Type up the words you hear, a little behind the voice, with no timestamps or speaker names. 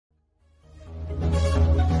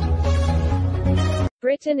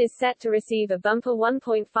Britain is set to receive a bumper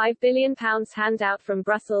 £1.5 billion handout from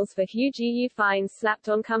Brussels for huge EU fines slapped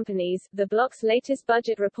on companies. The bloc's latest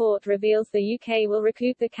budget report reveals the UK will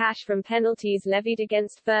recoup the cash from penalties levied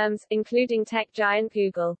against firms, including tech giant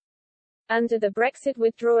Google. Under the Brexit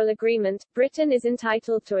withdrawal agreement, Britain is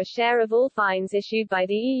entitled to a share of all fines issued by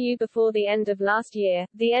the EU before the end of last year,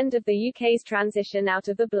 the end of the UK's transition out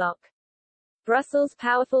of the bloc. Brussels'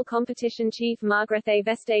 powerful competition chief Margrethe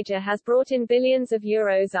Vestager has brought in billions of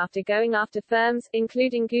euros after going after firms,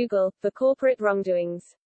 including Google, for corporate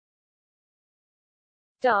wrongdoings.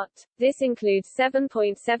 This includes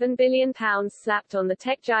 £7.7 billion slapped on the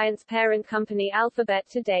tech giant's parent company Alphabet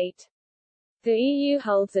to date. The EU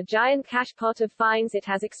holds a giant cash pot of fines it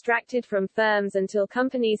has extracted from firms until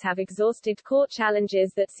companies have exhausted court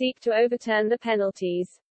challenges that seek to overturn the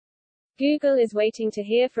penalties. Google is waiting to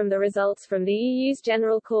hear from the results from the EU's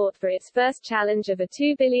General Court for its first challenge of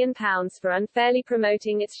 £2 billion for unfairly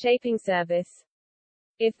promoting its shaping service.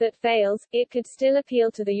 If that fails, it could still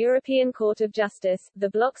appeal to the European Court of Justice,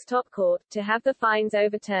 the bloc's top court, to have the fines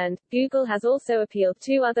overturned. Google has also appealed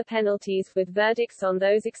 2 other penalties, with verdicts on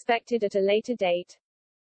those expected at a later date.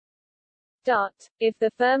 If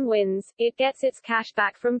the firm wins, it gets its cash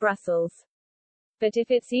back from Brussels. But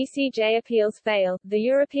if its ECJ appeals fail, the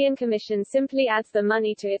European Commission simply adds the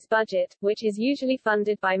money to its budget, which is usually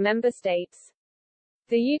funded by member states.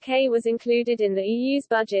 The UK was included in the EU's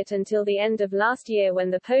budget until the end of last year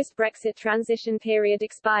when the post-Brexit transition period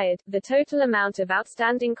expired. The total amount of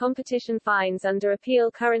outstanding competition fines under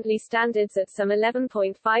appeal currently stands at some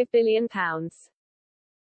 £11.5 billion.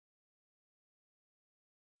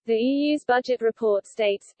 The EU's budget report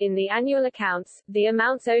states, in the annual accounts, the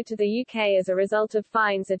amounts owed to the UK as a result of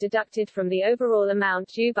fines are deducted from the overall amount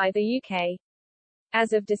due by the UK.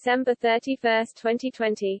 As of December 31,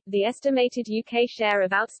 2020, the estimated UK share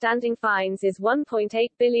of outstanding fines is €1.8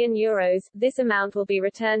 billion. This amount will be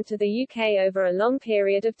returned to the UK over a long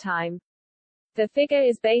period of time. The figure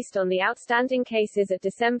is based on the outstanding cases at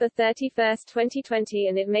December 31, 2020,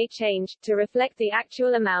 and it may change, to reflect the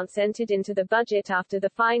actual amounts entered into the budget after the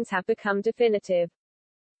fines have become definitive.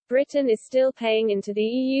 Britain is still paying into the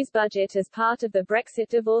EU's budget as part of the Brexit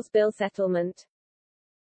divorce bill settlement.